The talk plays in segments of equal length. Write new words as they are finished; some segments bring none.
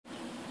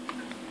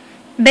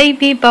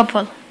Baby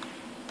Bubble.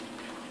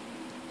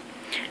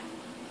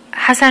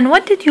 Hassan,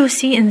 what did you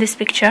see in this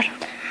picture?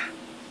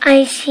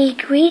 I see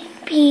green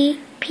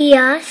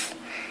peas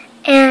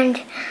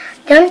and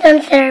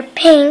dum-dums that are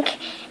pink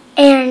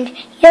and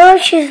yellow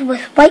shoes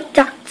with white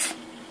dots.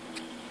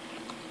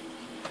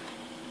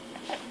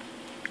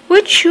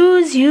 Which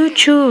shoes you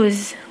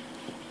choose?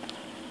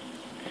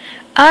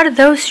 Are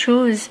those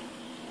shoes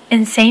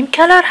in same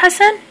color,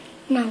 Hassan?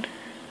 No.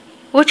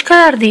 Which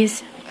color are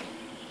these?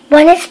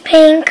 One is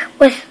pink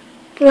with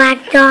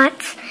black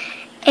dots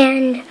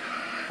and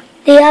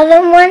the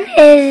other one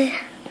is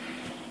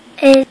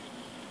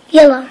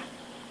yellow.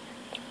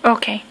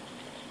 Okay.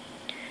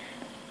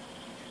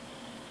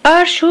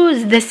 Are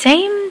shoes the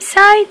same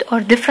side or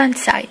different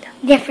side?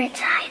 Different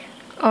side.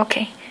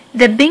 Okay.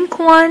 The pink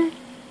one,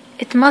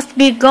 it must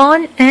be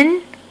gone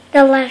in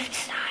The left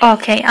side.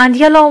 okay, and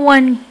yellow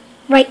one,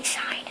 Right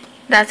side.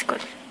 that's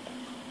good.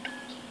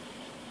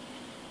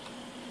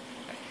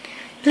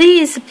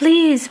 Please,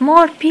 please,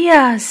 more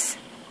peas.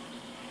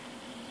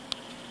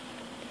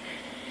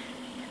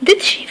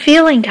 Did she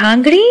feeling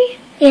hungry?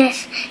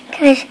 Yes,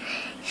 because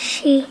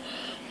she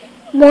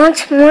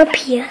wants more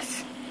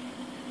peas.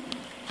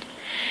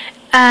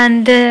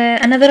 And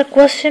another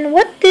question,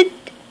 what did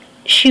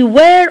she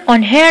wear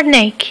on her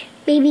neck?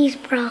 Baby's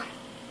bra.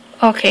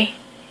 Okay.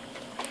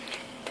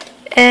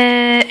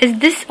 Is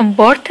this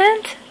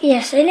important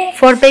Yes, it is.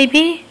 for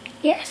baby?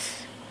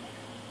 Yes.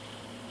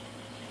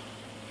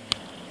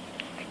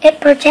 It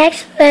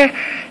protects their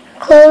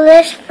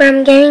clothes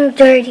from getting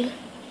dirty.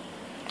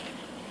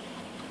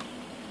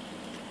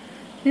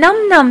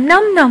 Num num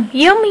num num,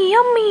 yummy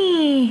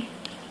yummy.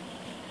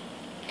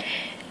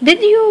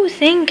 Did you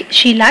think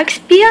she likes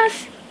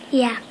peas?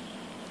 Yeah,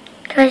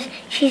 because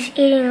she's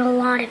eating a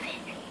lot of it.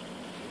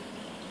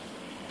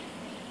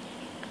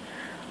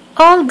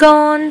 All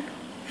gone,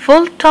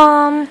 full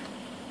time.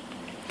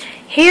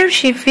 Here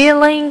she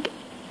feeling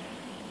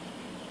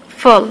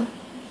full.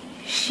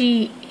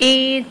 She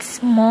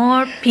eats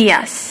more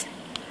peas.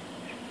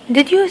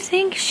 Did you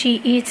think she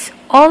eats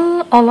a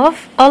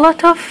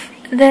lot of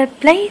the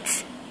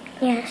plates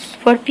Yes,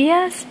 for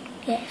peas?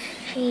 yes,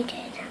 she did.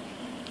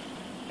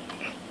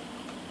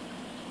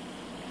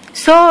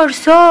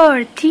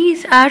 Sore,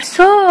 teeth are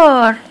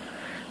sore.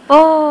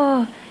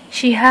 Oh,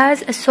 she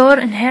has a sore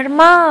in her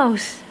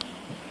mouth.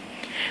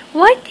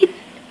 Why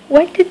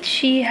did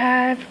she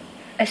have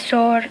a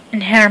sore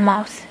in her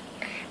mouth?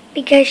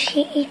 Because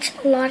she eats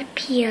a lot of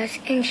peas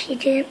and she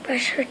didn't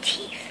brush her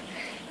teeth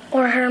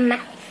or her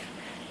mouth.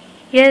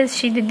 Yes,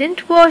 she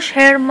didn't wash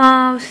her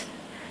mouth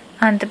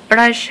and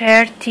brush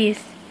her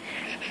teeth.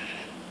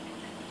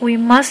 We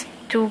must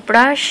to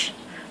brush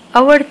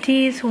our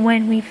teeth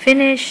when we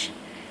finish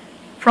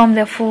from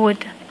the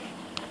food.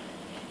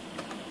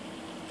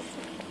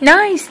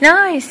 Nice,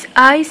 nice.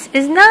 Ice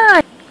is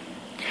nice.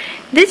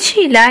 Did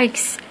she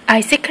likes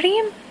ice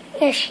cream?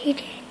 Yes, she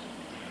did.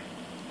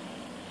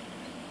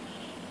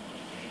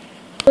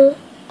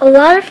 A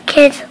lot of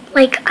kids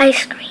like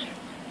ice cream.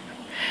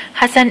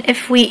 Hassan,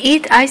 if we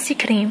eat ice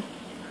cream,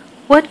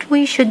 what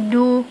we should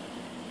do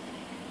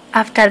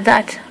after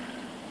that?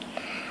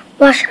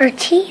 Wash our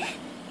teeth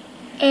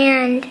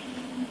and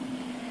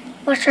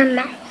wash our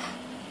mouth.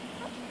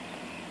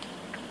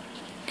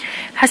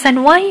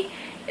 Hassan, why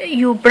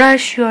you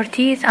brush your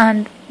teeth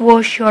and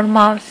wash your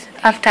mouth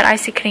after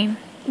ice cream?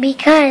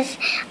 Because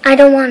I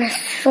don't want a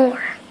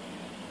sore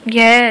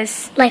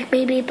Yes, like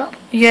Baby Bubble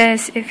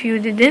yes, if you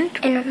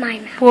didn't in my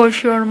mouth.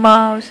 wash your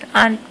mouth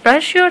and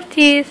brush your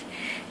teeth,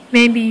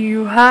 maybe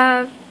you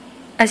have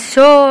a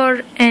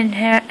sore in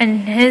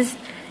his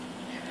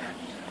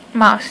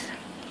mouth.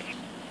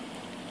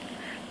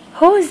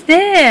 Who's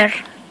there?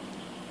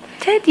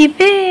 Teddy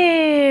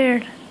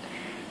bear.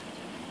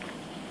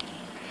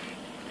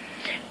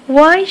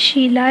 Why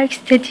she likes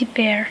teddy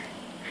bear?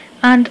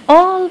 And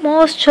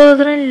almost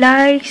children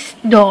likes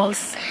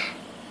dolls.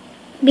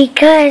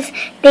 Because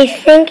they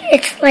think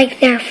it's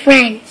like their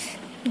friends.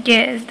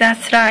 Yes,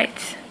 that's right.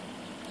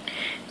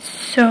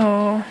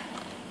 So,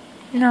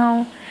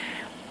 now,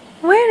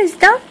 where is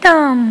Dum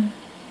Dum?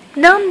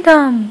 Dum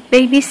Dum,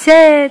 baby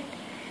said.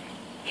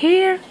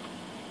 Here,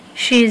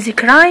 she is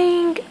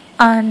crying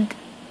and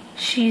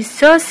she's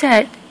so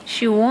sad.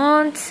 She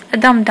wants a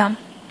Dum Dum.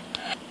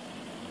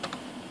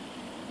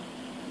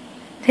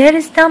 There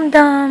is Dum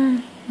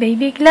Dum,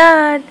 baby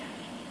glad.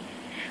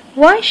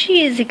 Why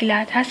she is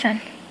glad, Hassan?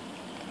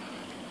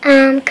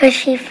 'Cause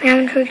she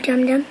found her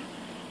dum-dum.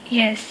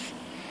 Yes.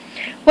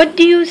 What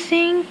do you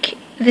think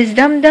this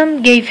Dum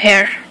Dum gave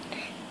her?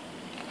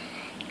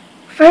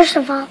 First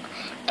of all,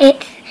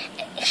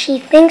 she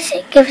thinks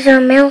it gives her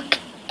milk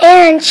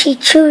and she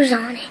chews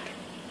on it.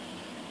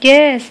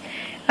 Yes,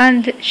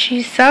 and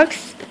she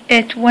sucks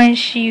it when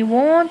she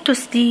wants to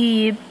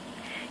sleep.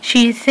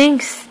 She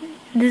thinks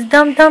this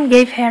Dum Dum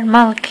gave her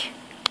milk.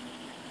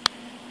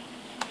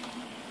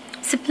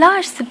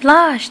 Splash,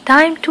 splash,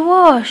 time to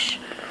wash.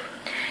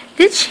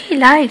 Did she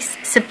like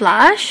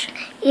splash?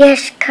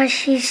 Yes, 'cause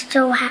she's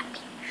so happy.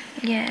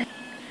 Yes.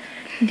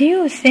 Do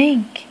you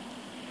think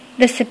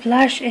The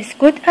splash is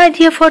good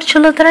idea for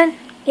children.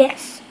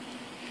 Yes.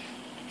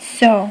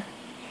 So,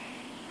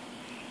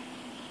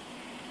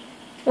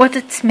 what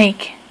it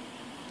make?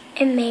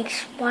 It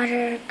makes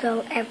water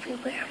go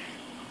everywhere.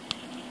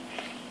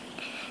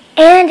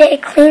 And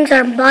it cleans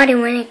our body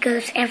when it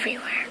goes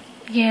everywhere.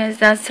 Yes,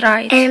 that's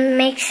right. And it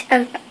makes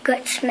a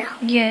good smell.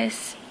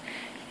 Yes,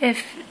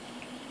 if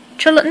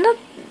children,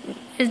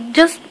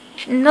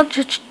 not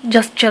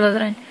just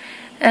children,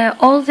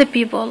 all the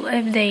people,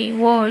 if they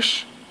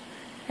wash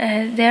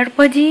their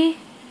body,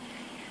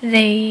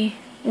 they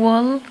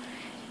will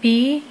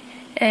be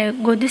a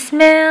good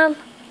smell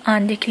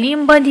and a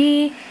clean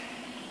body,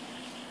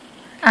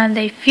 and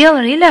they feel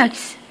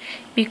relaxed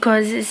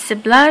because the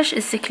splash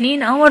is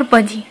clean our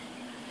body.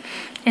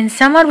 In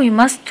summer we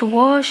must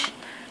wash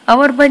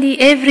our body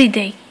every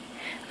day,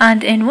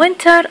 and in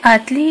winter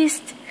at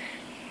least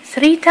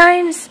 3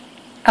 times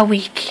a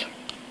week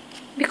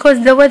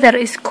because the weather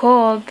is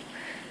cold.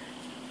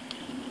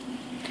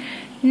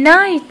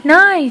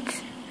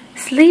 Night,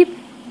 sleep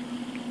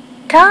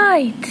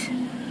tight.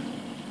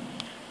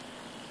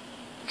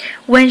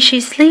 When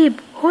she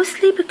sleep, who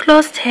sleep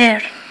close to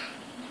her?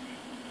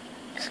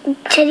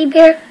 Teddy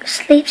bear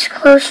sleeps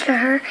close to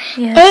her.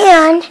 Yes.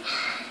 And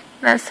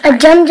That's a right.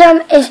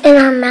 dum-dum is in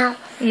her mouth.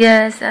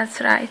 Yes, that's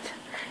right.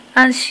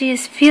 And she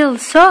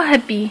feels so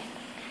happy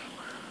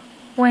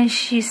when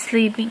she's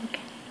sleeping.